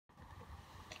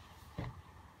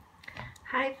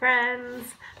Hi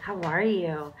friends, how are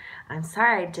you? I'm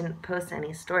sorry I didn't post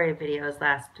any story videos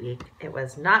last week. It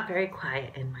was not very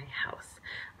quiet in my house.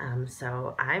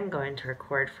 So I'm going to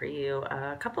record for you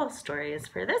a couple of stories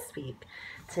for this week.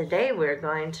 Today we're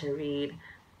going to read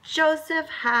Joseph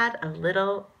Had a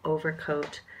Little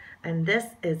Overcoat. And this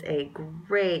is a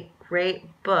great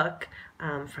book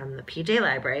from the PJ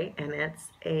Library, and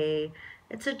it's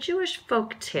a Jewish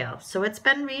folk tale, so it's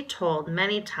been retold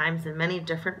many times in many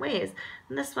different ways.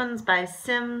 And this one's by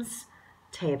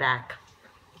Taback.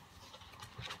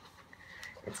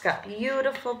 It's got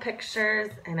beautiful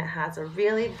pictures and it has a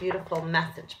really beautiful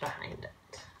message behind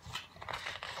it.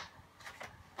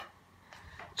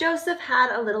 Joseph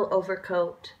had a little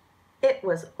overcoat. It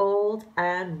was old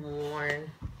and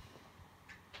worn.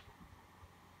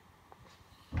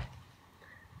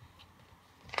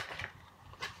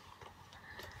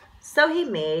 So he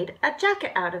made a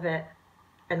jacket out of it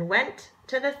and went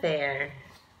to the fair.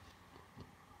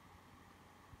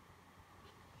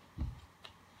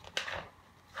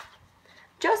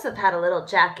 Joseph had a little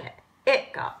jacket.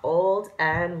 It got old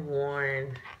and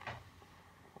worn.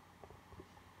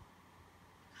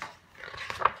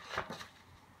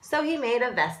 So he made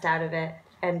a vest out of it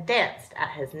and danced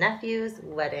at his nephew's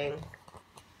wedding.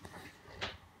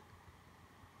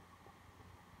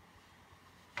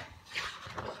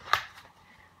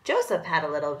 Joseph had a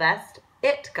little vest.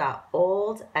 It got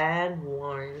old and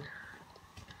worn.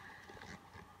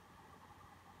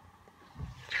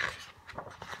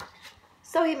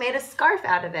 So he made a scarf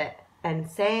out of it and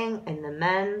sang in the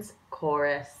men's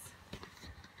chorus.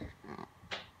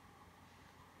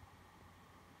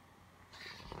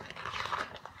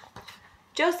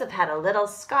 Joseph had a little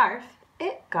scarf.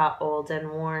 It got old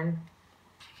and worn.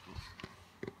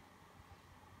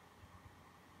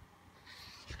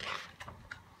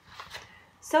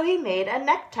 So he made a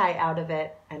necktie out of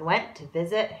it and went to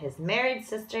visit his married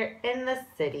sister in the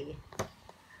city.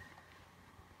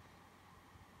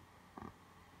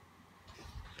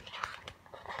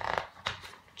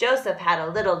 Joseph had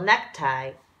a little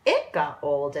necktie. It got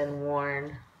old and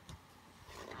worn.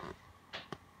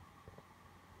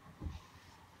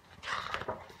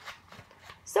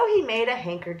 So he made a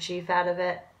handkerchief out of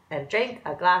it and drank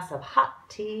a glass of hot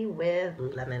tea with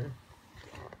lemon.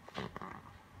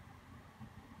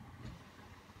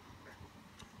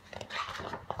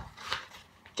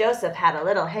 Joseph had a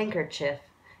little handkerchief.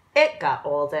 It got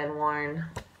old and worn.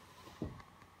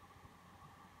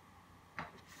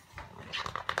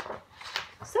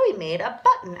 So he made a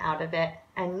button out of it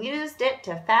and used it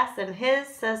to fasten his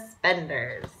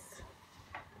suspenders.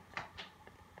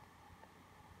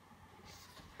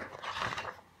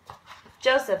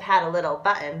 Joseph had a little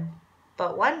button,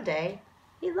 but one day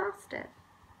he lost it.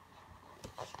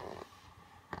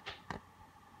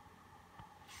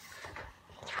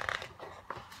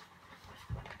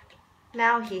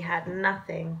 Now he had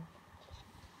nothing.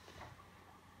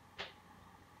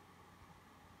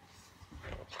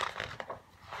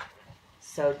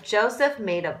 So Joseph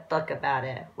made a book about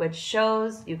it, which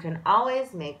shows you can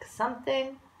always make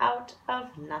something out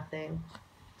of nothing.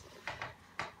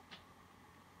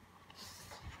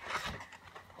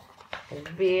 I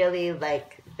really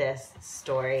like this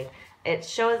story. It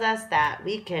shows us that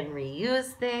we can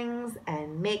reuse things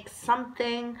and make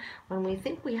something when we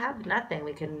think we have nothing.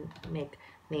 We can make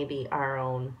maybe our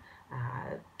own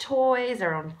toys,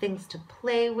 our own things to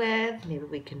play with. Maybe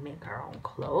we can make our own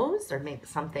clothes or make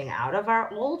something out of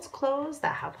our old clothes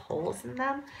that have holes in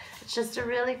them. It's just a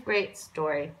really great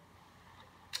story.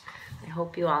 I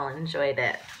hope you all enjoyed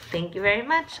it. Thank you very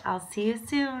much. I'll see you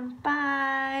soon.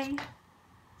 Bye.